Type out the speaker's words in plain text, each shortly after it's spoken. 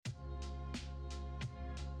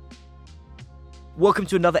Welcome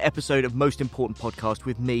to another episode of Most Important Podcast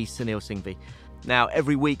with me, Sunil Singhvi. Now,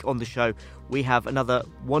 every week on the show, we have another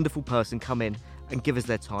wonderful person come in and give us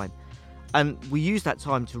their time. And we use that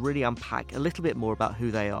time to really unpack a little bit more about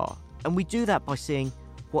who they are. And we do that by seeing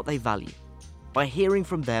what they value, by hearing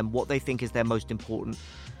from them what they think is their most important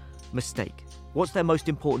mistake. What's their most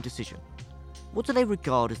important decision? What do they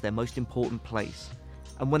regard as their most important place?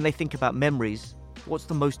 And when they think about memories, what's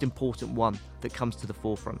the most important one that comes to the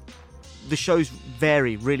forefront? The shows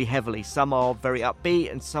vary really heavily. Some are very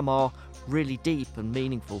upbeat and some are really deep and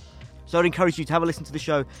meaningful. So I'd encourage you to have a listen to the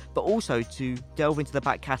show, but also to delve into the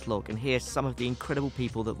back catalogue and hear some of the incredible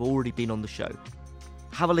people that have already been on the show.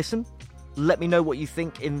 Have a listen. Let me know what you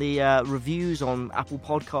think in the reviews on Apple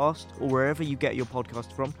Podcast or wherever you get your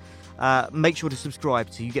podcast from. Make sure to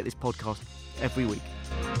subscribe so you get this podcast every week.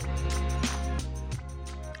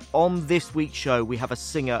 On this week's show, we have a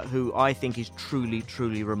singer who I think is truly,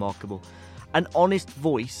 truly remarkable. An honest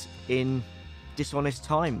voice in dishonest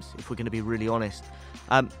times, if we're going to be really honest.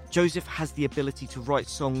 Josef has the ability to write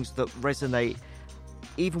songs that resonate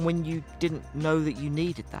even when you didn't know that you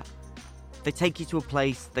needed that. They take you to a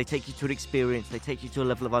place, they take you to an experience, they take you to a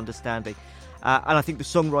level of understanding. And I think the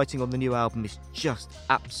songwriting on the new album is just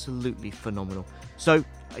absolutely phenomenal. So,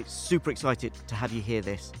 I'm super excited to have you hear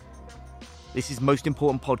this. This is Most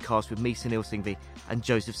Important Podcast with me, Sunil Singhvi, and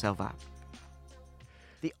Josef Salvat.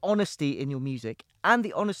 The honesty in your music and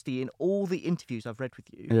the honesty in all the interviews I've read with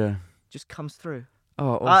you just comes through.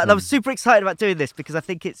 Oh, awesome. And I'm super excited about doing this because I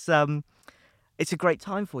think it's a great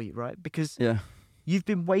time for you, right? Because you've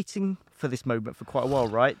been waiting for this moment for quite a while,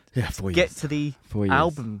 right? Yeah, 4 years. Get to the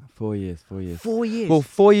album. 4 years. 4 years. Well,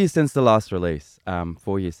 4 years since the last release.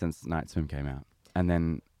 4 years since Night Swim came out, and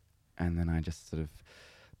then I just sort of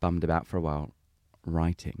bummed about for a while,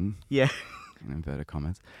 writing. Yeah. In inverted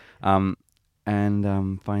commas.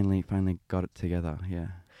 And finally got it together. Yeah.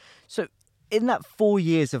 So, in that 4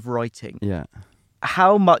 years of writing, yeah,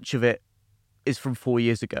 how much of it is from 4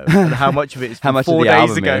 years ago, and how much of it is from how much 4 of the days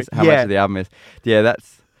album ago? Is, how much of the album is? Yeah,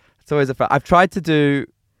 it's always a fun. I've tried to do.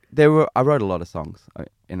 I wrote a lot of songs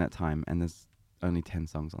in that time, and there's only 10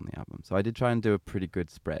 songs on the album, so I did try and do a pretty good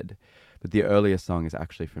spread. But the earliest song is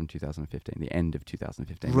actually from 2015, the end of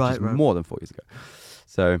 2015, which is more than 4 years ago.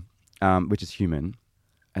 So, which is Human,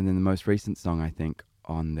 and then the most recent song I think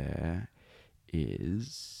on there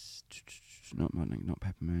is not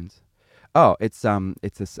Peppermoons. Oh, it's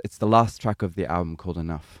the last track of the album called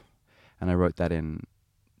Enough, and I wrote that in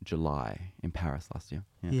July in Paris last year.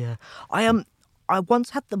 Yeah. I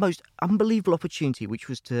once had the most unbelievable opportunity, which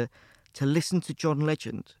was to listen to John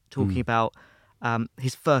Legend talking about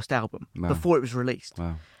his first album before it was released.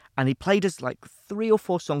 Wow. And he played us like 3 or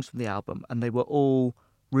 4 songs from the album, and they were all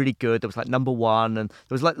really good. There was like number one, and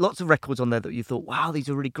there was like lots of records on there that you thought, wow, these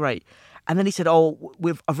are really great. And then he said,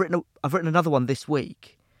 I've written another one this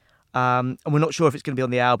week. And we're not sure if it's going to be on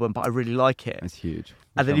the album, but I really like it. It's huge.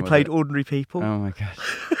 And then he played Ordinary People. Oh my gosh.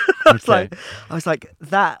 I was like,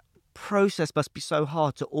 that process must be so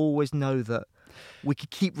hard to always know that we could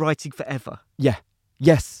keep writing forever. Yeah.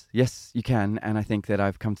 Yes, you can. And I think that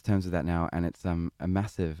I've come to terms with that now. And it's a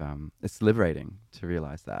massive, it's liberating to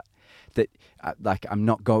realize that I'm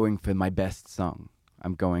not going for my best song.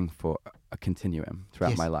 I'm going for a continuum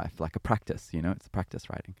throughout my life, like a practice, it's practice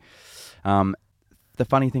writing. The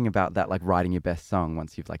funny thing about that, like writing your best song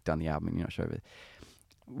once you've like done the album and you're not sure of it.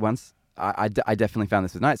 Once I definitely found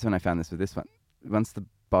this with Night Swim, and I found this with this one. Once the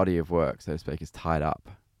body of work, so to speak, is tied up,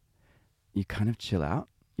 you kind of chill out.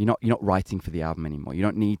 You're not writing for the album anymore. You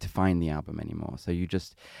don't need to find the album anymore. So you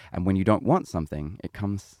just, and when you don't want something, it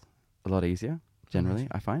comes a lot easier. Generally,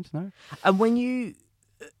 I find. No. And when you,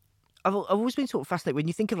 I've always been sort of fascinated when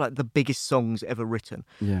you think of like the biggest songs ever written.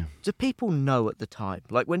 Yeah. Do people know at the time?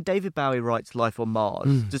 Like when David Bowie writes "Life on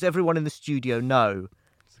Mars," does everyone in the studio know?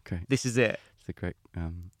 This is it. It's a great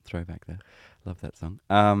throwback there. Love that song.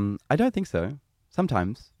 I don't think so.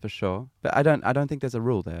 Sometimes, for sure, but I don't think there's a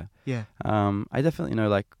rule there. Yeah. I definitely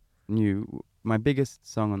know. My biggest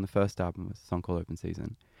song on the first album was a song called "Open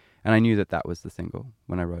Season," and I knew that was the single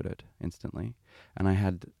when I wrote it instantly, and I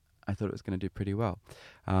thought it was going to do pretty well.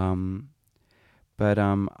 But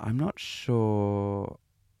I'm not sure.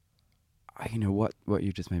 What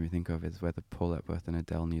you just made me think of is whether Paul Epworth and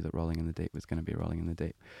Adele knew that Rolling in the Deep was going to be Rolling in the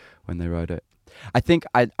Deep when they wrote it. I think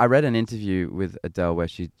I read an interview with Adele where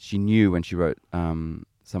she knew when she wrote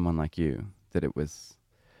Someone Like You that it was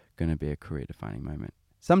going to be a career-defining moment.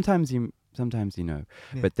 Sometimes you know.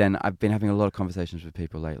 Yeah. But then I've been having a lot of conversations with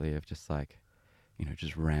people lately of just like,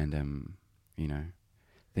 just random,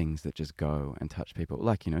 things that just go and touch people.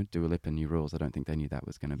 Like, Dua Lipa, New Rules. I don't think they knew that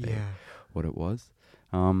was going to be what it was.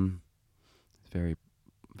 very,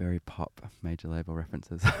 very pop major label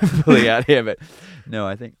references fully out here. But no,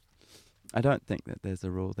 I don't think that there's a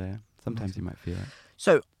rule there. Sometimes you might feel it.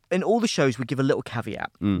 So in all the shows, we give a little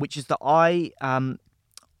caveat, which is that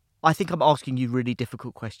I think I'm asking you really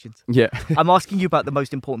difficult questions. Yeah. I'm asking you about the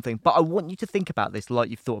most important thing, but I want you to think about this like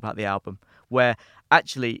you've thought about the album, where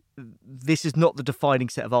actually this is not the defining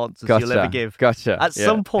set of answers you'll ever give. Gotcha. At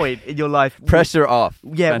some point in your life, pressure off.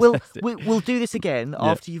 Yeah, we'll do this again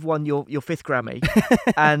after you've won your 5th Grammy,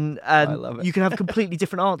 and I love it. you can have completely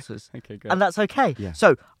different answers. Okay, great. And that's okay. Yeah.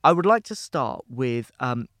 So I would like to start with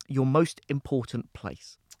your most important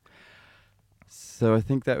place. So I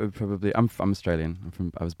think that would probably... I'm Australian.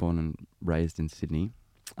 I was born and raised in Sydney.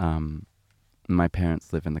 My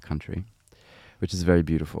parents live in the country, which is very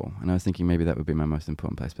beautiful. And I was thinking maybe that would be my most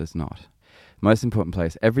important place, but it's not. Most important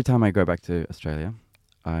place, every time I go back to Australia,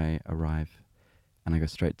 I arrive and I go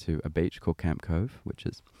straight to a beach called Camp Cove, which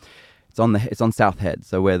is... It's on South Head,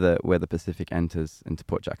 so where the Pacific enters into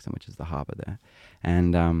Port Jackson, which is the harbour there.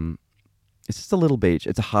 And it's just a little beach.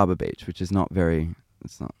 It's a harbour beach, which is not very...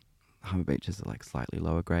 It's not... Harbour beaches are like slightly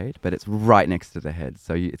lower grade, but it's right next to the head,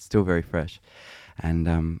 so it's still very fresh.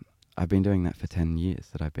 And I've been doing that for 10 years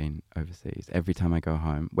that I've been overseas. Every time I go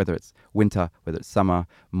home, whether it's winter, whether it's summer,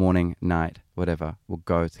 morning, night, whatever, we'll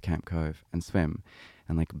go to Camp Cove and swim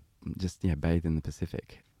and like just bathe in the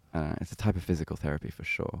Pacific. It's a type of physical therapy for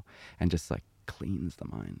sure, and just like cleans the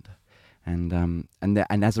mind.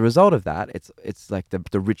 And as a result of that, it's like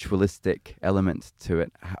the ritualistic element to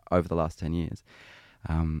it over the last 10 years.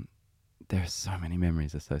 There are so many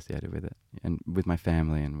memories associated with it, and with my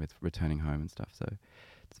family and with returning home and stuff. So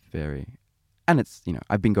it's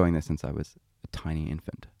I've been going there since I was a tiny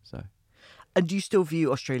infant. So. And do you still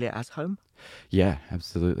view Australia as home? Yeah,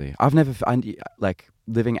 absolutely. Like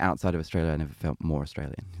living outside of Australia, I never felt more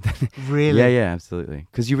Australian. Really? Yeah, absolutely.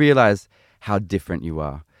 Because you realize how different you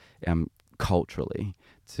are culturally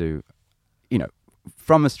to,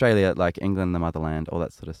 from Australia, like England, the motherland, all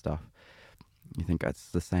that sort of stuff. You think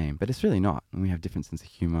it's the same, but it's really not. And we have different sense of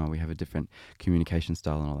humor. We have a different communication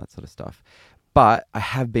style and all that sort of stuff. But I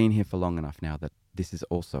have been here for long enough now that this is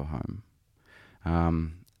also home.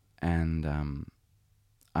 And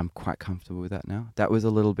I'm quite comfortable with that now. That was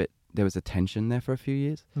there was a tension there for a few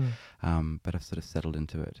years, but I've sort of settled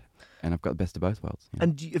into it. And I've got the best of both worlds.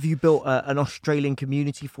 And have you built an Australian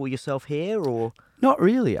community for yourself here, or? Not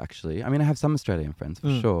really, actually. I mean, I have some Australian friends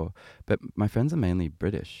for sure, but my friends are mainly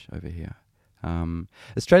British over here.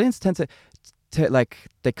 Australians tend to like,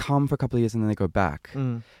 they come for a couple of years and then they go back.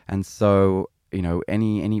 And so,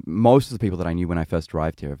 most of the people that I knew when I first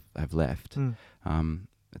arrived here have left.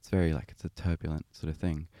 It's very it's a turbulent sort of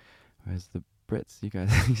thing. Whereas the Brits, you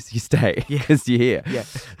guys, you stay because you're here. Yeah.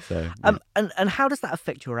 So, yeah. And how does that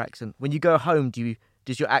affect your accent? When you go home,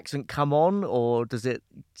 does your accent come on, or does it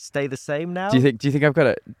stay the same now? Do you think I've got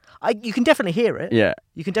it? You can definitely hear it. Yeah.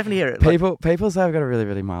 You can definitely hear it. People say I've got a really,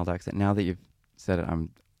 really mild accent. Now that you've said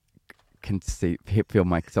it, feel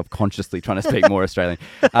myself consciously trying to speak more Australian.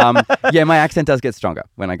 Yeah, my accent does get stronger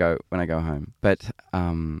when I go home. But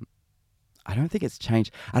I don't think it's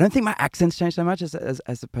changed. I don't think my accent's changed so much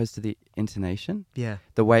as opposed to the intonation. Yeah.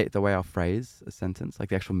 The way I'll phrase a sentence, like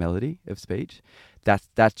the actual melody of speech,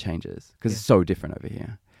 that changes because it's so different over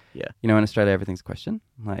here. Yeah. In Australia everything's a question.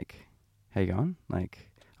 Like, how you going? Like,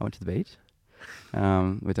 I went to the beach.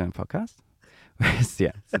 We're doing a podcast. Whereas,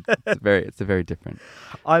 it's a very different.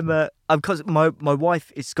 Because my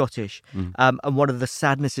wife is Scottish, and one of the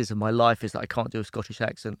sadnesses of my life is that I can't do a Scottish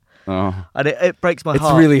accent. Oh. And it breaks my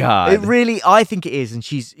heart. It's really hard. I think it is, and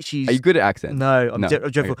she's. Are you good at accents? No, I'm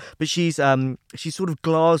dreadful. Okay. But she's sort of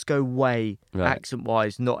Glasgow way accent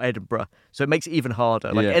wise, not Edinburgh. So it makes it even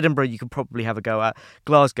harder. Like Edinburgh, you could probably have a go at.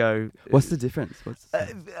 Glasgow. What's the difference?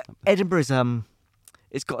 Edinburgh's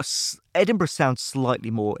Edinburgh sounds slightly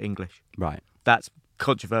more English. Right. That's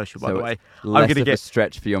controversial, by the way. I'm going to get a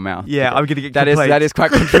stretch for your mouth. Yeah, I'm going to get that is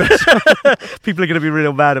quite controversial. People are going to be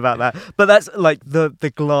real mad about that. But that's like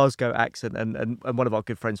the Glasgow accent, and one of our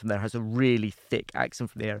good friends from there has a really thick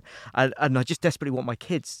accent from the area, and I just desperately want my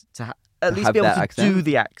kids to at least be able to do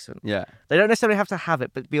the accent. Yeah, they don't necessarily have to have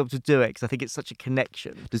it, but be able to do it because I think it's such a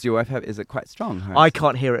connection. Does your wife have? Is it quite strong? I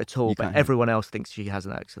can't hear it at all, but everyone else thinks she has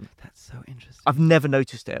an accent. That's so interesting. I've never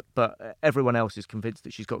noticed it, but everyone else is convinced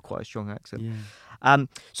that she's got quite a strong accent. Yeah.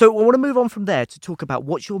 So I want to move on from there to talk about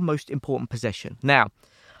what's your most important possession. Now,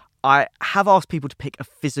 I have asked people to pick a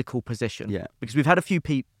physical possession because we've had a few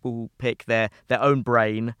people pick their own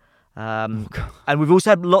brain, and we've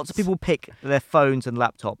also had lots of people pick their phones and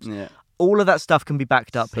laptops. Yeah. All of that stuff can be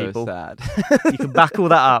backed up, people. So sad. You can back all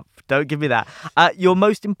that up. Don't give me that. Your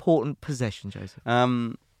most important possession, Joseph?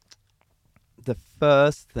 the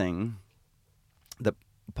first thing that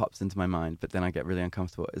pops into my mind, but then I get really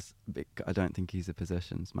uncomfortable, is I don't think he's a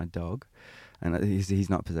possession. It's my dog, and he's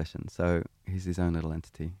not a possession, so he's his own little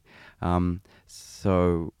entity.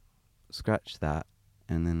 So scratch that,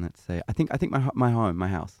 and then let's say I think my home, my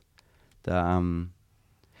house, the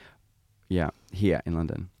here in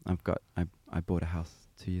London. I bought a house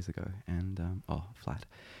 2 years ago, and flat,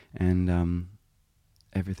 and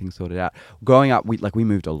everything's sorted out. Growing up, we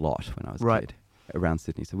moved a lot when I was a kid around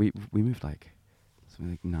Sydney. So we moved like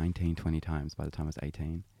 19, 20 times by the time I was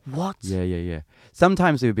 18. What? Yeah.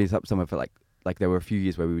 Sometimes we would be somewhere for like there were a few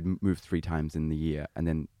years where we would move 3 times in the year, and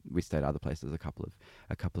then we stayed at other places a couple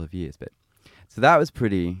of years. But so that was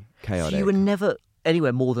pretty chaotic. So you were never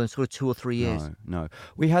anywhere more than sort of 2 or 3 years? No.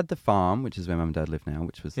 We had the farm, which is where Mum and Dad live now,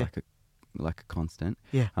 which was like a constant.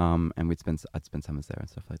 Yeah. And I'd spend summers there and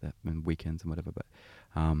stuff like that, and weekends and whatever. But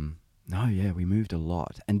we moved a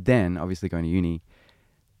lot. And then obviously going to uni,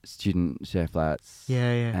 student share flats.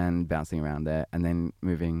 And bouncing around there, and then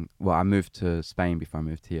moving. Well, I moved to Spain before I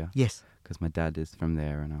moved here. Yes. Because my dad is from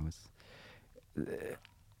there, and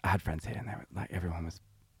I had friends here, and they were like, everyone was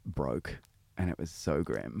broke. And it was so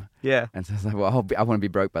grim. Yeah. And so I was like, well, I want to be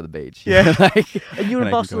broke by the beach. Yeah. And you were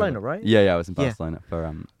in Barcelona, right? Yeah, I was in Barcelona for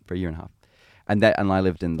a year and a half. And I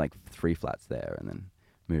lived in like 3 flats there, and then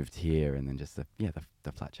moved here, and then just the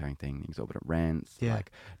flat sharing thing, exorbitant rents,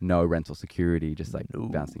 like no rental security, just like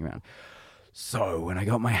bouncing around. So when I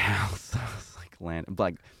got my house, I was like,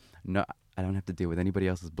 no, I don't have to deal with anybody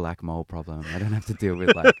else's black mold problem. I don't have to deal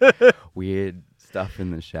with like weird stuff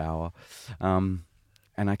in the shower.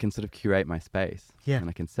 And I can sort of curate my space, and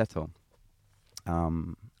I can settle.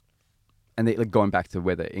 And going back to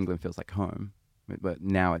whether England feels like home, but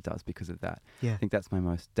now it does because of that. Yeah. I think that's my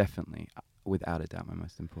most, definitely, without a doubt, my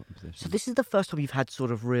most important position. So this is the first time you've had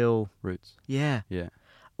sort of real roots. Yeah. Yeah.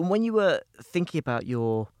 And when you were thinking about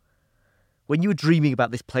when you were dreaming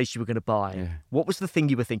about this place you were going to buy, what was the thing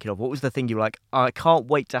you were thinking of? What was the thing you were like, I can't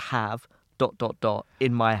wait to have ...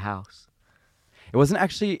 in my house? It wasn't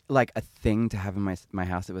actually like a thing to have in my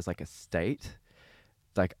house. It was like a state.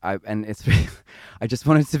 I just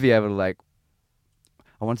wanted to be able to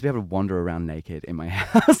I wanted to be able to wander around naked in my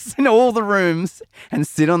house in all the rooms and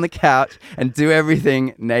sit on the couch and do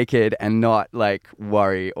everything naked and not like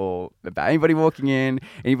worry or about anybody walking in,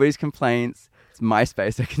 anybody's complaints. It's my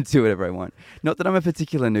space. I can do whatever I want. Not that I'm a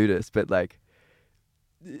particular nudist, but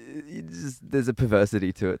there's a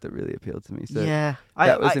perversity to it that really appealed to me. So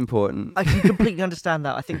that was important. I can completely understand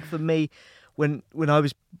that. I think for me, when I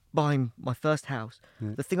was buying my first house,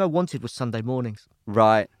 the thing I wanted was Sunday mornings.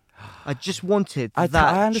 Right. I just wanted I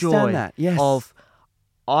understand joy that. Yes. of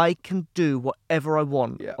I can do whatever I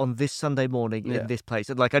want on this Sunday morning in this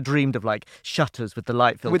place. And I dreamed of shutters with the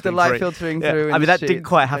light filtering through. I mean, that didn't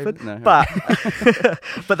quite happen. No. But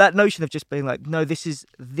but that notion of just being like, no, this is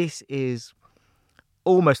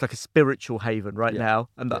almost like a spiritual haven right now,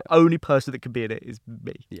 and the only person that can be in it is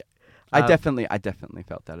me. Yeah, I definitely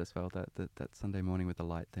felt that as well. That Sunday morning with the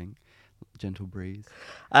light thing, gentle breeze.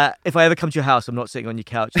 If I ever come to your house, I'm not sitting on your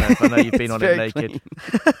couch now. If I know you've been on it naked.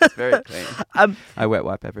 It's very clean. I wet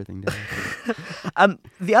wipe everything down.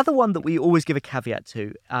 The other one that we always give a caveat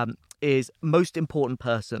to is most important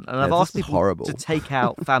person, and I've asked people to take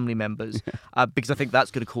out family members because I think that's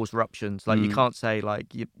going to cause ruptions. You can't say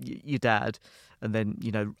your dad, and then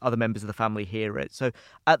other members of the family hear it. So,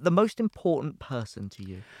 the most important person to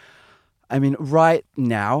you. I mean, right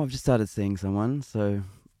now I've just started seeing someone, so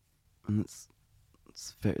and it's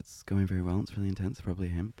going very well. It's really intense, probably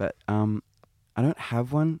him. But I don't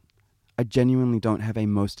have one. I genuinely don't have a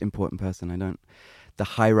most important person. I don't. The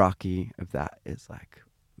hierarchy of that is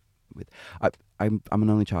I'm an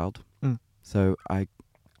only child, so I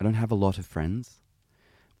don't have a lot of friends,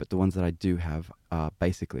 but the ones that I do have are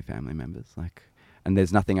basically family members. And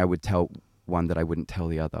there's nothing I would tell one that I wouldn't tell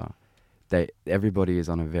the other. Everybody is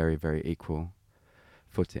on a very, very equal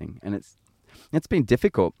footing, and it's been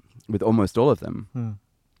difficult with almost all of them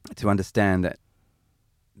to understand that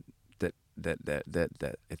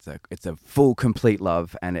it's a full, complete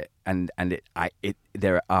love, and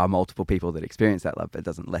there are multiple people that experience that love, but it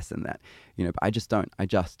doesn't lessen that, But I just don't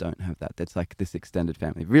have that. That's this extended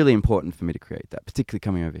family. Really important for me to create that, particularly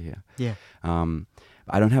coming over here. Yeah.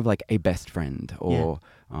 I don't have a best friend or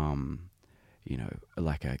a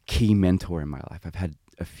key mentor in my life. I've had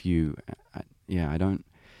a few. I don't.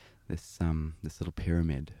 This little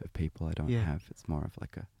pyramid of people I don't have. It's more of a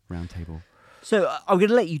round table. So I'm going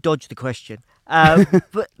to let you dodge the question,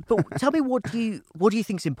 but tell me, what do you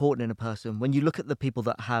think is important in a person when you look at the people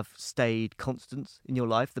that have stayed constants in your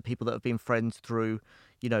life, the people that have been friends through,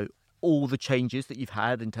 all the changes that you've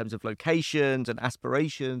had in terms of locations and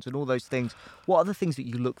aspirations and all those things, what are the things that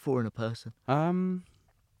you look for in a person?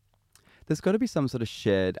 There's got to be some sort of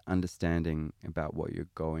shared understanding about what you're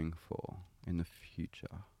going for in the future.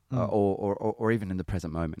 Or even in the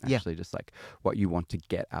present moment, actually, just like what you want to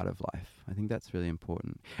get out of life. I think that's really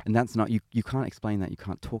important. And that's not, you can't explain that, you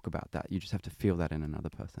can't talk about that. You just have to feel that in another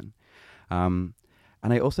person. And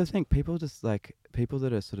I also think people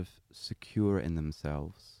that are sort of secure in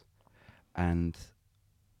themselves and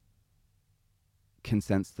can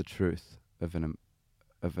sense the truth of an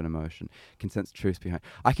emotion, can sense truth behind.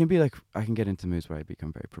 I can get into moods where I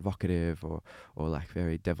become very provocative or like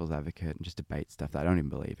very devil's advocate and just debate stuff that I don't even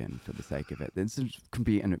believe in for the sake of it. It can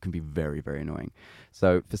be very, very annoying.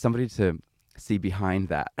 So for somebody to see behind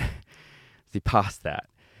that, see past that,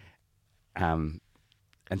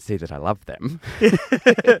 and see that I love them,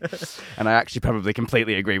 and I actually probably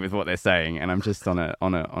completely agree with what they're saying, and I'm just on a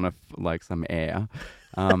like some air.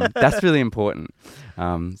 That's really important.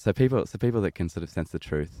 So people that can sort of sense the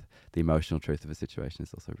truth, the emotional truth of a situation,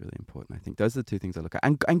 is also really important. I think those are the two things I look at.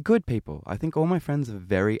 And good people. I think all my friends are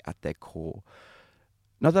very at their core.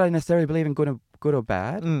 Not that I necessarily believe in good or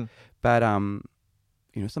bad, but some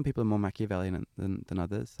people are more Machiavellian than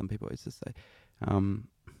others. Some people, it's just like,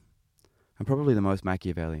 I'm probably the most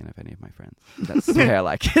Machiavellian of any of my friends. That's the way I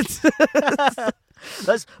like it.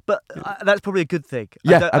 That's probably a good thing.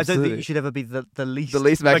 Yeah, I don't think you should ever be the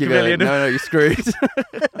least Machiavellian. No, you're screwed.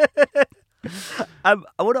 I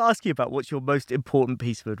want to ask you about what's your most important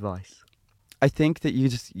piece of advice. I think that you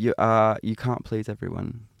can't please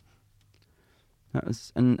everyone. That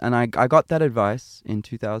was, and I got that advice in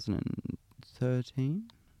 2013.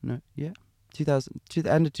 No, yeah,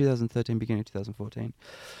 end of 2013, beginning of 2014.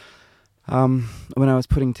 When I was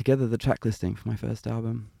putting together the track listing for my first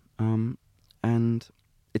album. And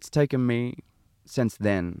it's taken me since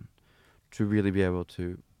then to really be able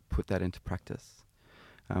to put that into practice.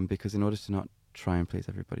 Because in order to not try and please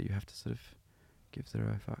everybody, you have to sort of give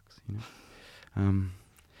zero fucks, and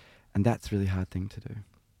that's a really hard thing to do.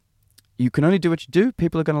 You can only do what you do.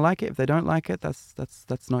 People are going to like it. If they don't like it, that's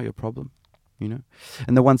not your problem, And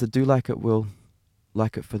the ones that do like it will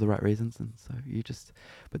like it for the right reasons. And so it's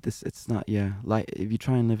not, like if you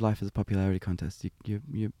try and live life as a popularity contest,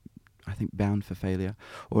 you I think bound for failure,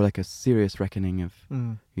 or like a serious reckoning of,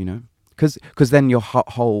 because then your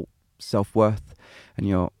whole self-worth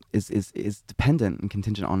and is dependent and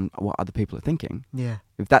contingent on what other people are thinking. Yeah.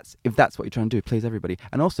 If that's what you're trying to do, please everybody.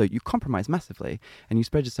 And also you compromise massively and you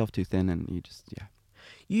spread yourself too thin and you just,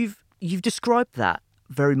 You've described that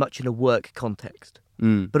very much in a work context.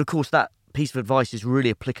 But of course that piece of advice is really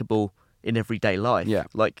applicable in everyday life. Yeah.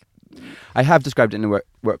 Like, I have described it in a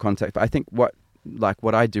work context, but I think what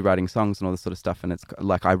I do writing songs and all this sort of stuff, and it's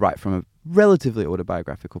like I write from a relatively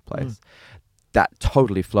autobiographical place that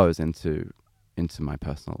totally flows into my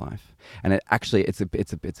personal life. And it actually it's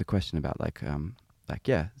a question about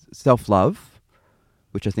self-love,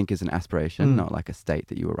 which I think is an aspiration, not like a state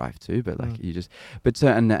that you arrive to, but like you just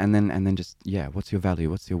and then just what's your value,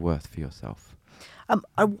 what's your worth for yourself.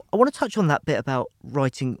 I want to touch on that bit about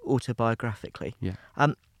writing autobiographically. Yeah.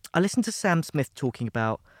 I listened to Sam Smith talking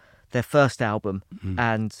about their first album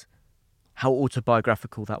and how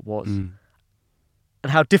autobiographical that was, and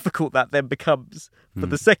how difficult that then becomes for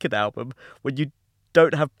the second album when you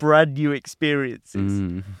don't have brand new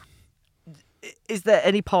experiences. Is there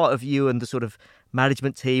any part of you and the sort of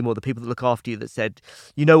management team or the people that look after you that said,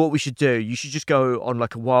 you know what we should do? You should just go on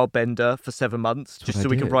like a wild bender for 7 months just so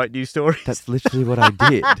we can write new stories. That's literally what I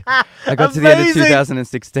did. I got to the end of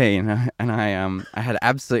 2016 and I had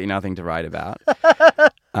absolutely nothing to write about.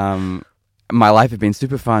 My life had been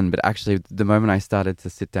super fun, but actually the moment I started to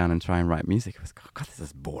sit down and try and write music, I was, God, this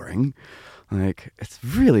is boring. Like, it's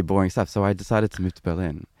really boring stuff. So I decided to move to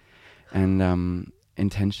Berlin and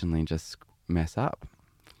intentionally just mess up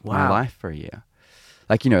my life for a year.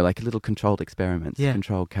 Like little controlled experiments,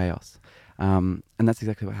 controlled chaos. And that's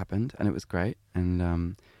exactly what happened. And it was great.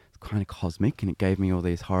 And it's kind of cosmic. And it gave me all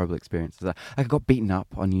these horrible experiences. I got beaten up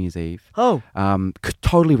on New Year's Eve. Oh.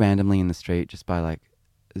 Totally randomly in the street, just by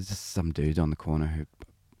there's just some dude on the corner who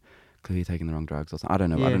clearly taking the wrong drugs or something. I don't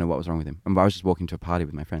know. Yeah. I don't know what was wrong with him. I was just walking to a party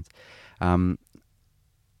with my friends. And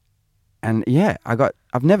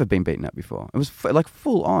I've never been beaten up before. It was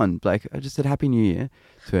full on. Like, I just said Happy New Year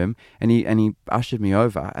to him, and he ushered me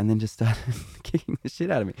over, and then just started kicking the shit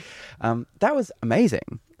out of me. That was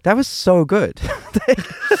amazing. That was so good.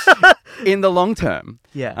 In the long term.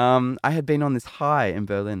 Yeah. I had been on this high in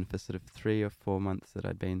Berlin for sort of 3 or 4 months that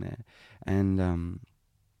I'd been there, and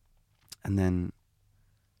then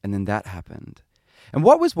that happened. And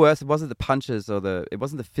what was worse, it wasn't the punches it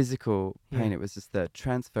wasn't the physical pain. Yeah. It was just the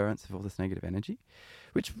transference of all this negative energy,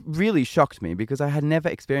 which really shocked me because I had never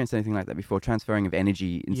experienced anything like that before. Transferring of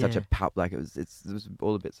energy in such a like it was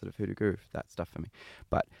all a bit sort of hoodoo groove, that stuff for me.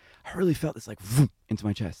 But I really felt this like into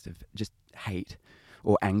my chest of just hate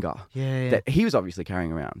or anger that he was obviously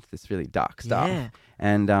carrying around, this really dark stuff. Yeah.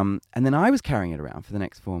 And then I was carrying it around for the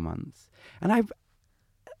next 4 months. And I've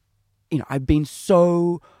been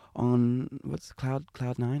so on what's cloud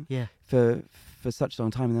 9 for such a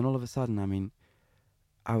long time, and then all of a sudden, I mean,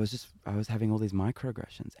 I was having all these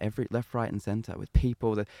microaggressions every left, right, and center with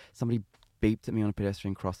people that somebody beeped at me on a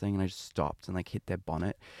pedestrian crossing and I just stopped and like hit their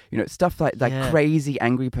bonnet, stuff like crazy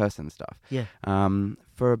angry person stuff. It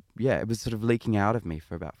was sort of leaking out of me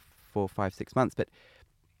for about 4, 5, 6 months,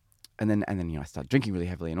 and then I started drinking really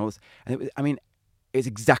heavily and all this, and it's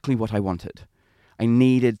exactly what I wanted. I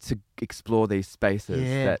needed to explore these spaces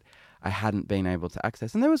that I hadn't been able to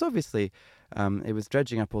access. And there was obviously, it was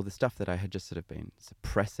dredging up all the stuff that I had just sort of been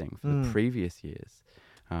suppressing for the previous years,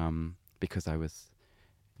 because I was,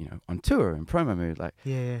 on tour and promo mood, like,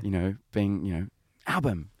 being,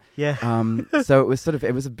 album. Yeah. So it was sort of,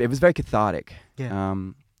 it was very cathartic. Yeah.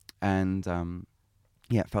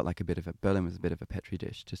 It felt like Berlin was a bit of a petri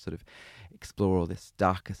dish to sort of explore all this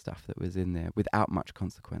darker stuff that was in there without much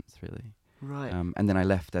consequence, really. Right. And then I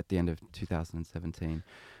left at the end of 2017,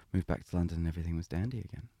 moved back to London, and everything was dandy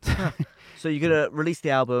again. So you're going to release the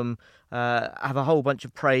album, have a whole bunch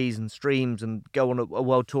of praise and streams and go on a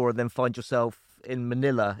world tour and then find yourself in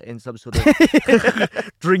Manila in some sort of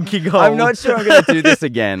drinking hole. I'm not sure I'm going to do this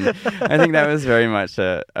again. I think that was very much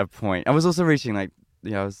a point. I was also reaching I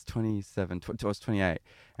was 27, I was 28,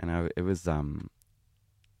 and it was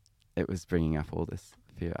bringing up all this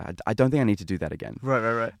fear. I don't think I need to do that again.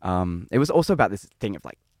 Right. It was also about this thing of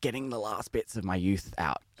like getting the last bits of my youth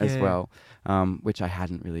out as well, which I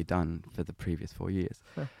hadn't really done for the previous 4 years.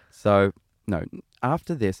 Huh. So no,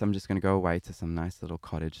 after this, I'm just going to go away to some nice little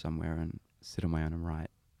cottage somewhere and sit on my own and write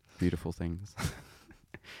beautiful things,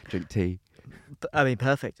 drink tea. I mean,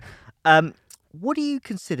 perfect. What do you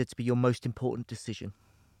consider to be your most important decision?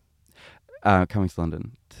 Coming to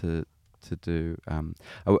London to do.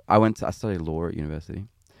 I studied law at university,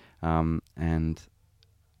 and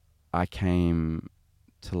I came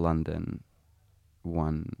to London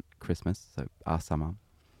one Christmas, so our summer,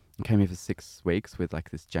 and came here for 6 weeks with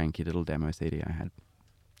like this janky little demo CD I had,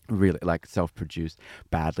 really like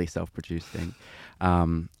badly self-produced thing,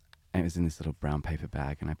 and it was in this little brown paper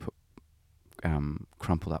bag, and I put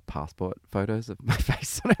crumpled up passport photos of my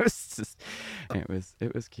face, and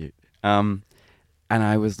it was cute. And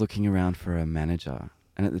I was looking around for a manager,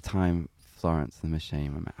 and at the time, Florence the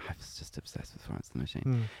Machine. I was just obsessed with Florence the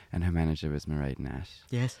Machine, and her manager was Mairead Nash.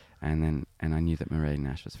 Yes. And I knew that Mairead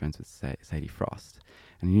Nash was friends with Sadie Frost,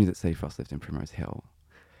 and I knew that Sadie Frost lived in Primrose Hill.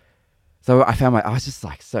 So I found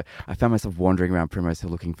myself wandering around Primrose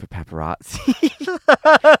Hill looking for paparazzi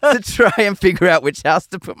to try and figure out which house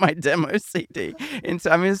to put my demo CD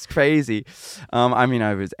into. I mean, it's crazy.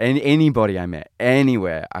 I was anybody I met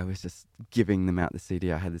anywhere, I was just giving them out the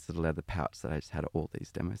CD. I had this little leather pouch that I just had all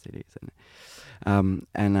these demo CDs in it.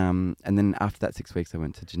 And then after that 6 weeks, I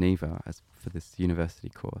went to Geneva for this university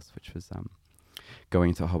course, which was going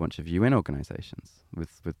into a whole bunch of UN organizations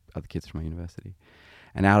with other kids from my university.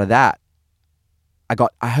 And out of that,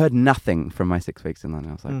 I heard nothing from my 6 weeks in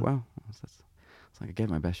London. I was like, well, it's like I gave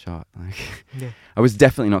my best shot. I was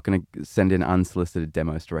definitely not going to send in unsolicited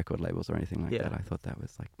demos to record labels or anything like that. I thought that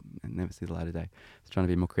was like, I'd never see the light of day. I was trying to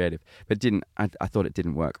be more creative, but I thought it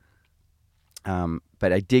didn't work.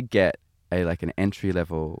 But I did get an entry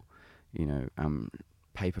level,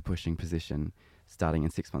 paper pushing position starting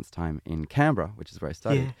in 6 months' time in Canberra, which is where I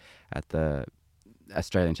studied at the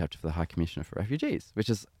Australian chapter for the High Commissioner for Refugees, which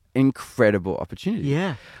is incredible opportunity.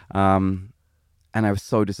 Yeah. And I was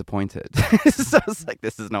so disappointed. So I was like,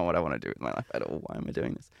 this is not what I want to do with my life at all. Why am I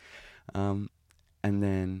doing this? And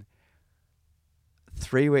then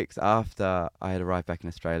 3 weeks after I had arrived back in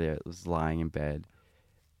Australia, I was lying in bed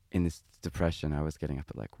in this depression. I was getting up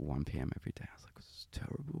at like 1 p.m. every day. I was like, this is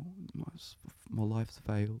terrible. My life's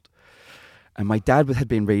failed. And my dad had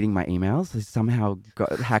been reading my emails. He somehow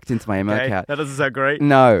got hacked into my email account. That doesn't sound great.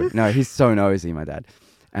 No, he's so nosy, my dad.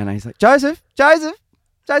 And he's like, Joseph,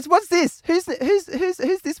 what's this? Who's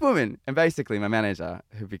this woman? And basically, my manager,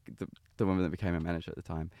 the woman that became a manager at the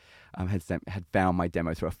time, had found my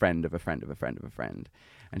demo through a friend of a friend of a friend of a friend,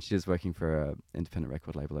 and she was working for an independent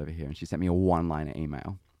record label over here, and she sent me a one-liner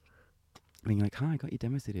email, being like, "Hi, I got your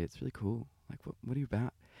demo CD. It's really cool. Like, what are you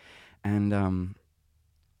about?" And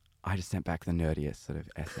I just sent back the nerdiest sort of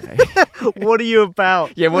essay. What are you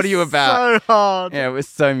about? Yeah, what are you about? So hard. Yeah, it was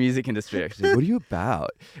so music industry actually. What are you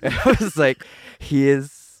about? And I was like,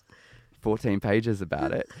 here's 14 pages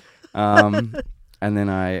about it. And then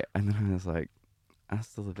I was like,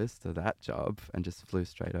 hasta la vista, that job, and just flew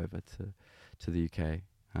straight over to the UK.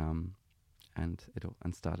 And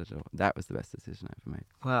started it all. That was the best decision I ever made.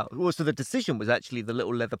 Wow. Well, so the decision was actually the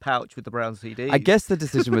little leather pouch with the brown CDs. I guess the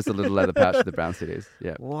decision was the little leather pouch with the brown CDs.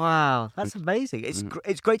 Yeah. Wow, that's amazing.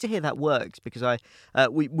 It's great to hear that works because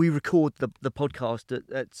we record the podcast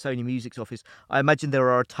at Sony Music's office. I imagine there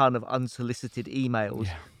are a ton of unsolicited emails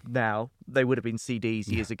now. They would have been CDs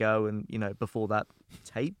years ago, and before that,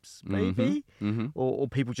 tapes maybe, or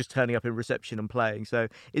people just turning up in reception and playing. So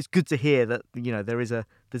it's good to hear that there's a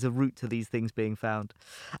route to these things being found.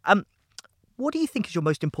 What do you think is your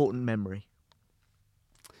most important memory?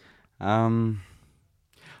 I'm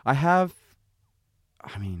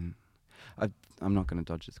not going to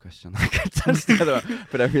dodge this question like I dodged the other one,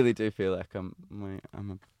 but I really do feel like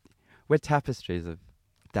we're tapestries of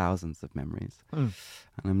thousands of memories,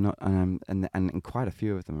 and quite a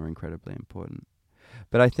few of them are incredibly important.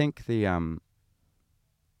 But I think it's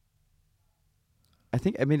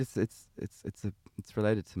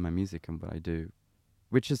related to my music and what I do,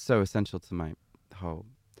 which is so essential to my whole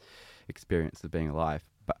experience of being alive.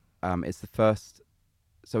 But it's the first,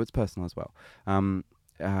 so it's personal as well. I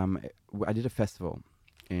did a festival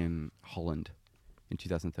in Holland in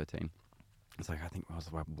 2013. It's like, I think it was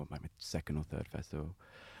my second or third festival.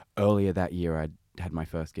 Earlier that year, I had my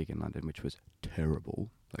first gig in London, which was terrible,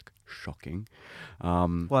 like shocking.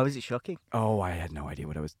 Why was it shocking? Oh, I had no idea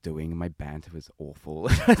what I was doing. My banter was awful.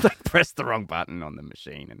 I pressed the wrong button on the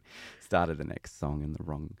machine and started the next song in the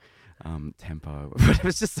wrong tempo. But it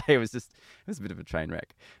was a bit of a train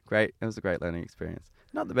wreck. Great. It was a great learning experience.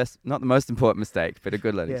 Not the most important mistake, but a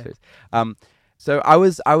good learning experience. So I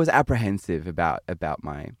was apprehensive about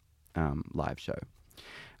my live show.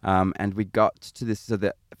 And we got to this, so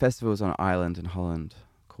the festival was on an island in Holland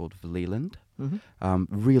called Vlieland.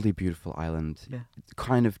 Really beautiful island. Yeah. It's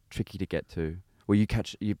kind of tricky to get to. Well, you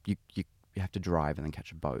have to drive and then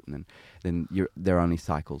catch a boat, and then there are only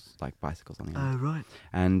cycles, like bicycles on the island. Oh, right.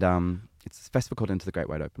 And it's a festival called Into the Great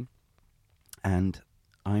Wide Open. And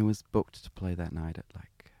I was booked to play that night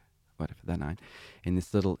in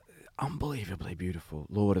this little unbelievably beautiful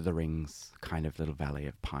Lord of the Rings kind of little valley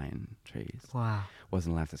of pine trees. Wow.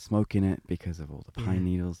 Wasn't allowed to smoke in it because of all the pine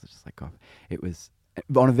needles. Just like it was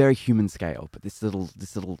on a very human scale, but this little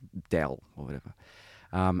dell or whatever.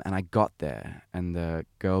 And I got there, and the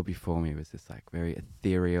girl before me was this like very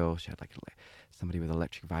ethereal. She had like somebody with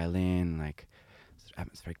electric violin, like sort of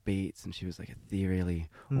atmospheric beats, and she was like ethereally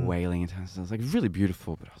wailing into it. So it was like really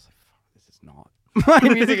beautiful, but I was like, this is not my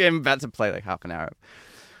music. I'm about to play like half an hour of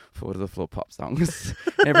four to the floor pop songs.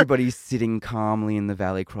 Everybody's sitting calmly in the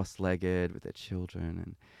valley, cross-legged with their children,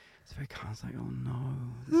 and it's very calm. I was like, oh no,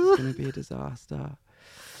 this is going to be a disaster.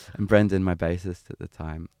 And Brendan, my bassist at the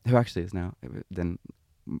time, who actually is now, then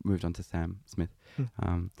moved on to Sam Smith.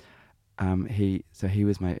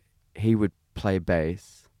 He would play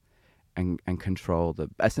bass and control the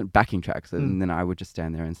backing tracks, and then I would just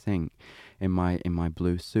stand there and sing in my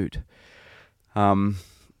blue suit. I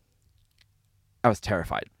was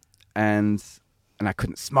terrified, and I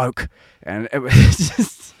couldn't smoke, and it was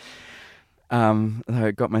just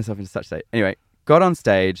I got myself into such state. Anyway, got on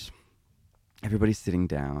stage, everybody's sitting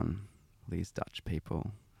down, these Dutch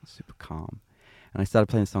people, super calm, and I started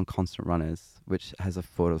playing the song Constant Runners, which has a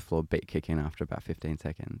four to the floor beat kick in after about 15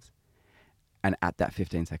 seconds. And at that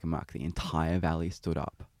 15-second mark, the entire valley stood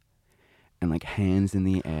up, and like hands in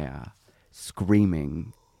the air,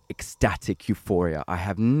 screaming, ecstatic euphoria.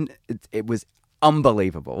 It was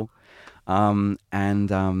unbelievable, and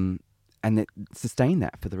it sustained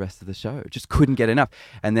that for the rest of the show. Just couldn't get enough.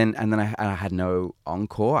 And then I had no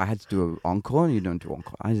encore. I had to do an encore, and you don't do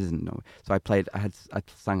encore. I didn't know. So I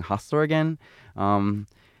sang Hustler again. And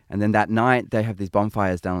then that night they have these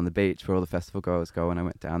bonfires down on the beach where all the festival goers go, and I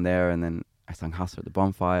went down there, and then I sang Hustler at the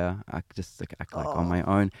bonfire. I just act like on my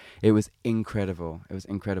own. It was incredible.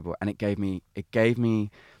 And it gave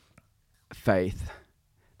me faith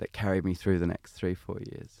that carried me through the next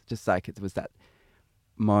 3-4 years. Just like it was that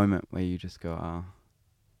moment where you just go, oh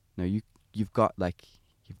no, you've got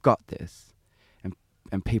this,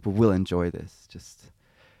 and people will enjoy this. Just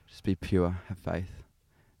be pure, have faith,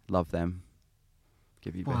 love them,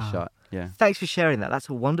 give you your best shot. Yeah. Thanks for sharing that. That's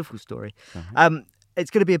a wonderful story. It's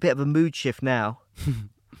going to be a bit of a mood shift now.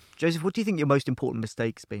 Joseph, what do you think your most important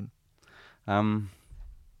mistake's been? I've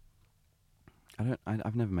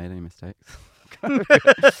never made any mistakes.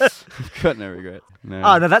 I've got no regrets. No.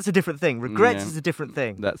 Oh, no, that's a different thing. Regrets Yeah. is a different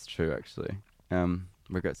thing. That's true, actually.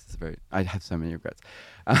 Regrets is I have so many regrets.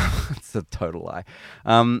 It's a total lie.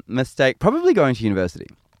 Mistake, probably going to university.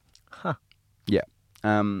 Huh. Yeah.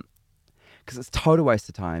 Because it's a total waste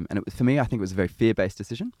of time. And for me, I think it was a very fear-based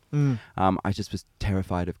decision. I just was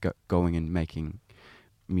terrified of going and making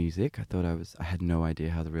music. I thought I had no idea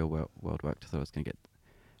how the real world worked. I thought I was going to get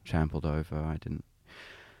trampled over. I didn't.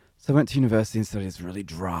 So I went to university and studied this really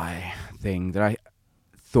dry thing that I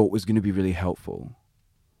thought was going to be really helpful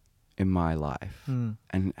in my life,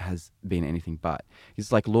 and has been anything but.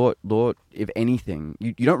 It's like law, if anything,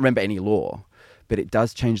 you don't remember any law, but it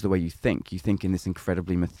does change the way you think. You think in this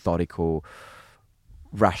incredibly methodical,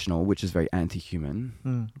 rational, which is very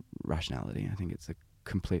anti-human rationality. I think it's a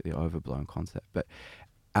completely overblown concept. But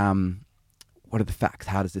what are the facts?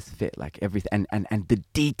 How does this fit? Like everything, and the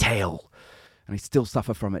detail. And I still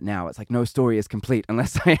suffer from it now. It's like no story is complete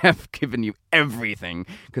unless I have given you everything,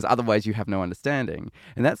 because otherwise you have no understanding.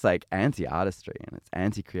 And that's like anti-artistry and it's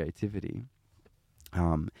anti-creativity.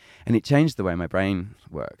 And it changed the way my brain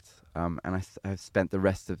worked. And I've spent the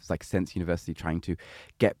rest of since university trying to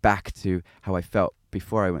get back to how I felt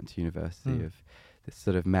before I went to university, of this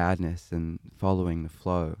sort of madness and following the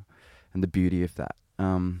flow and the beauty of that.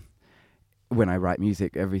 When I write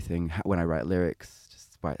music, everything, when I write lyrics,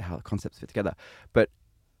 how concepts fit together. But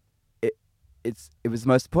it was the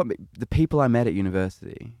most important. The people I met at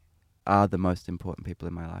university are the most important people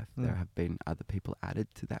in my life. There have been other people added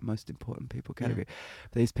to that most important people category.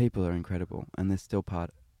 But these people are incredible, and they're still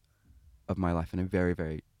part of my life in a very,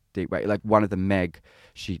 very deep way. Like one of them, Meg,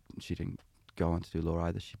 she didn't go on to do law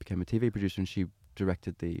either. She became a TV producer, and she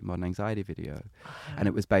directed the Modern Anxiety video. And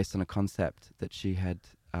it was based on a concept that she had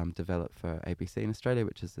developed for ABC in Australia,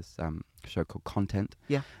 which is this show called Content.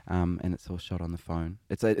 Yeah. And it's all shot on the phone.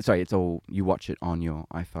 It's all, you watch it on your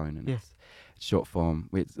iPhone, and it's short form.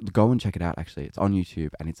 Go and check it out, actually. It's on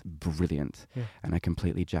YouTube, and it's brilliant. Yeah. And I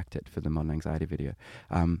completely jacked it for the Modern Anxiety video.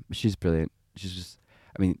 She's brilliant. She's just,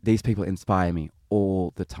 these people inspire me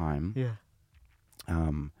all the time. Yeah.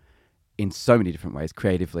 In so many different ways,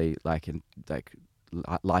 creatively, life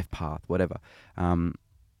path, whatever. And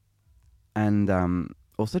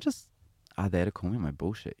also just are there to call me on my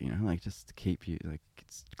bullshit, just to keep you,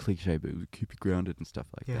 it's cliche, but keep you grounded and stuff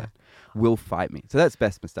like that. Will fight me. So that's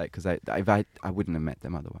best mistake, because I wouldn't have met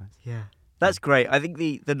them otherwise. Yeah. That's great. I think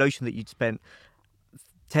the notion that you'd spent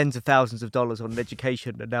tens of thousands of dollars on an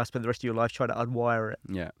education and now spend the rest of your life trying to unwire it.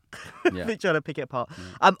 Yeah. Trying to pick it apart.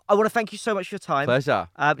 Yeah. I want to thank you so much for your time. Pleasure.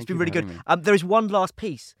 It's been really good. There is one last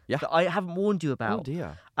piece that I haven't warned you about. Oh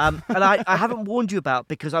dear. And I haven't warned you about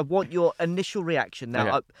because I want your initial reaction.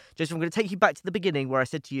 Now, Joseph, I'm going to take you back to the beginning where I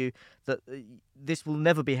said to you that this will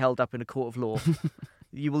never be held up in a court of law.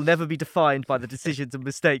 You will never be defined by the decisions and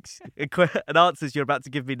mistakes and answers you're about to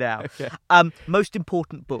give me now. Okay. Most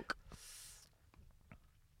important book.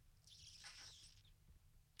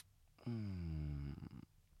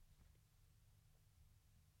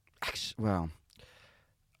 Well,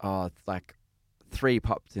 three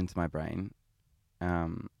popped into my brain.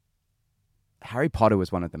 Harry Potter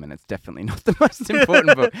was one of them, and it's definitely not the most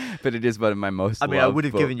important book, but it is one of my most loved I would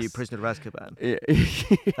have books. given you Prisoner of Azkaban. Yeah.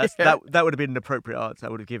 That would have been an appropriate answer. I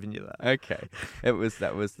would have given you that. Okay. That was.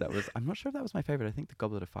 I'm not sure if that was my favorite. I think The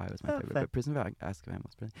Goblet of Fire was my favorite, but Prisoner of Azkaban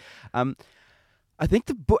was brilliant. I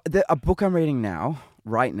think a book I'm reading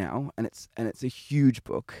right now, and it's a huge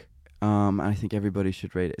book. And I think everybody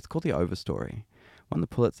should read it. It's called The Overstory. Won the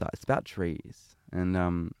Pulitzer. It's about trees, and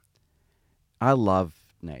I love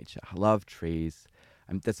nature. I love trees.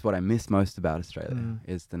 That's what I miss most about Australia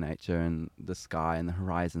is the nature and the sky and the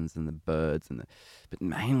horizons and the birds but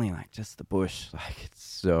mainly just the bush. It's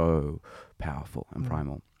so powerful and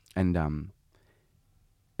primal, and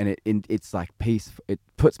it's peaceful. It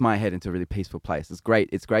puts my head into a really peaceful place. It's great.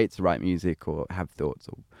 It's great to write music or have thoughts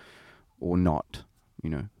or not,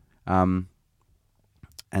 and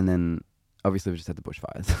then obviously we just had the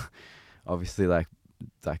bushfires. Obviously, like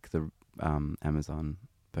the Amazon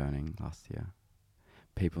burning last year,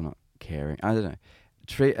 people not caring. I don't know.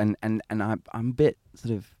 And I'm a bit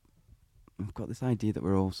sort of. I've got this idea that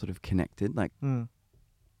we're all sort of connected,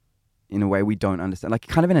 in a way we don't understand,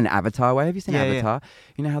 kind of in an Avatar way. Have you seen Avatar? Yeah.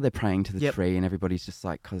 You know how they're praying to the tree and everybody's just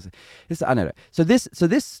cause this, I don't know. So this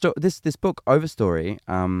book Overstory,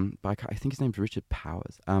 by I think his name's Richard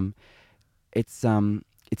Powers. It's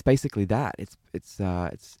basically that. It's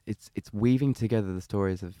weaving together the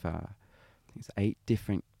stories of I think it's 8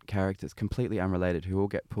 different characters, completely unrelated, who all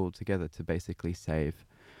get pulled together to basically save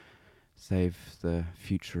the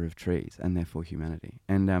future of trees and therefore humanity.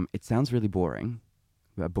 And it sounds really boring.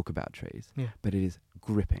 a book about trees, Yeah. but it is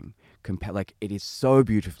gripping. Like it is so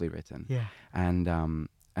beautifully written, Yeah. and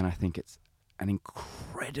I think it's an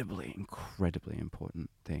incredibly important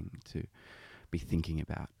thing to be thinking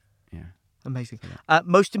about. Yeah. Amazing. So that-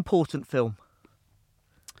 Most important film?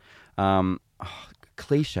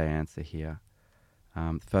 Cliche answer here.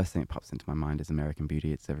 The first thing that pops into my mind is American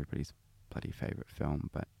Beauty. It's everybody's bloody favorite film,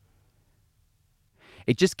 but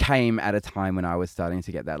it just came at a time when I was starting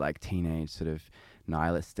to get that like teenage sort of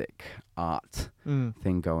nihilistic art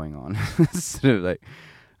thing going on. Sort of like,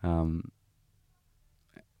 and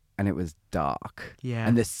it was dark. Yeah.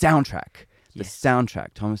 And the soundtrack. Yes. The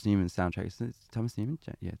soundtrack, Thomas Newman's soundtrack. Is it Thomas Newman?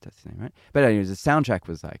 Yeah, that's his name, right? But anyways, the soundtrack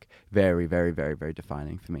was like very, very, very, very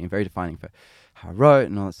defining for me, and very defining for how I wrote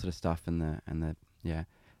and all that sort of stuff. And the yeah,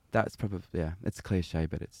 that's probably it's cliche,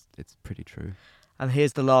 but it's pretty true. And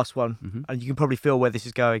here's the last one, Mm-hmm. and you can probably feel where this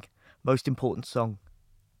is going. Most important song?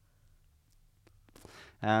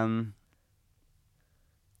 Ne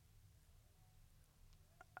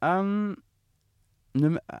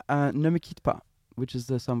Me Quitte Pas, which is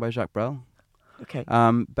the song by Jacques Brel. Okay.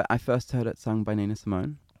 But I first heard it sung by Nina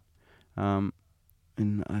Simone,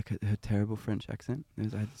 in like her terrible French accent. I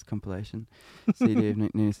had this compilation CD of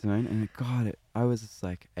Nina Simone, and I was just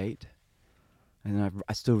like 8, and then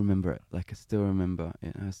I still remember it. Like I still remember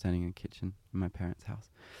it. I was standing in the kitchen in my parents' house,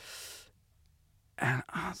 and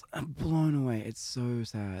I'm blown away. It's so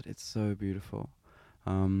sad. It's so beautiful,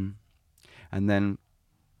 and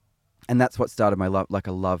that's what started my love, like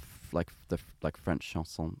the French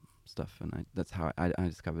chanson stuff, and that's how I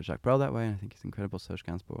discovered Jacques Brel that way. And I think he's incredible. Serge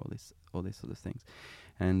Gainsbourg, all these sort of things,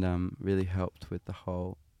 and really helped with the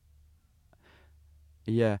whole,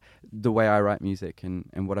 the way I write music and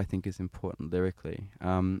what I think is important lyrically.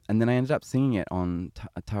 And then I ended up singing it on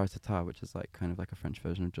Tara Tata, which is like kind of like a French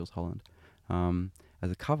version of Jules Holland, as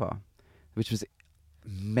a cover, which was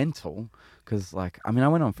mental because I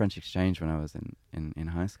went on French exchange when I was in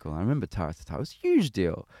high school. I remember Tara Tata was a huge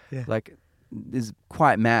deal. Yeah. Like, it's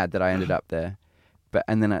quite mad that I ended up there,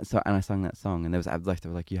 and then I sung that song, and they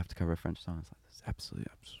were like, you have to cover a French song. I was like, there's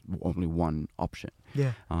absolutely only one option.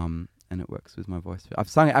 Yeah. And it works with my voice. I've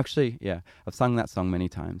sung it actually. Yeah, I've sung that song many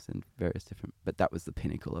times in various different, but that was the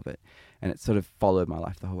pinnacle of it, and it sort of followed my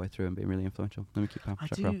life the whole way through and been really influential. Let me keep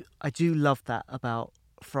going. I do love that about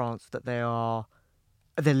France, that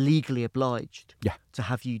they're legally obliged to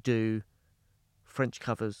have you do French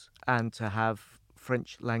covers and to have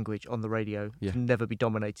French language on the radio to never be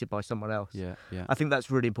dominated by someone else. Yeah. I think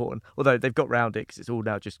that's really important. Although they've got round it because it's all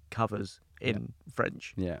now just covers in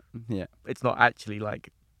French. Yeah. It's not actually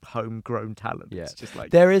like homegrown talent. Yeah. It's just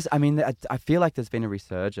like... There is, I feel like there's been a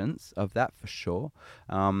resurgence of that for sure,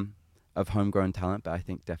 of homegrown talent, but I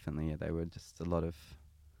think definitely there were just a lot of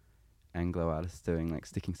Anglo artists doing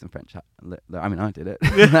sticking some French. I did it.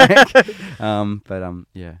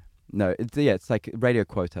 Yeah. No, it's like radio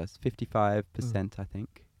quotas, 55%. I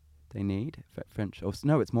think they need French. Or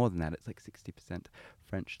no, it's more than that. It's like 60%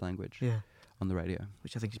 French language on the radio,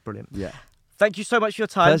 which I think is brilliant. Yeah. Thank you so much for your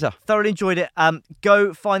time. Pleasure. Thoroughly enjoyed it.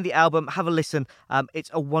 Go find the album, have a listen. It's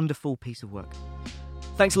a wonderful piece of work.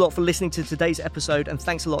 Thanks a lot for listening to today's episode, and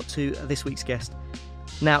thanks a lot to this week's guest.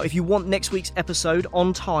 Now, if you want next week's episode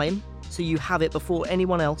on time, so you have it before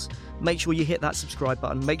anyone else, make sure you hit that subscribe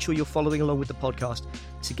button. Make sure you're following along with the podcast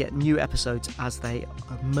to get new episodes as they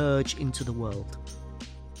emerge into the world.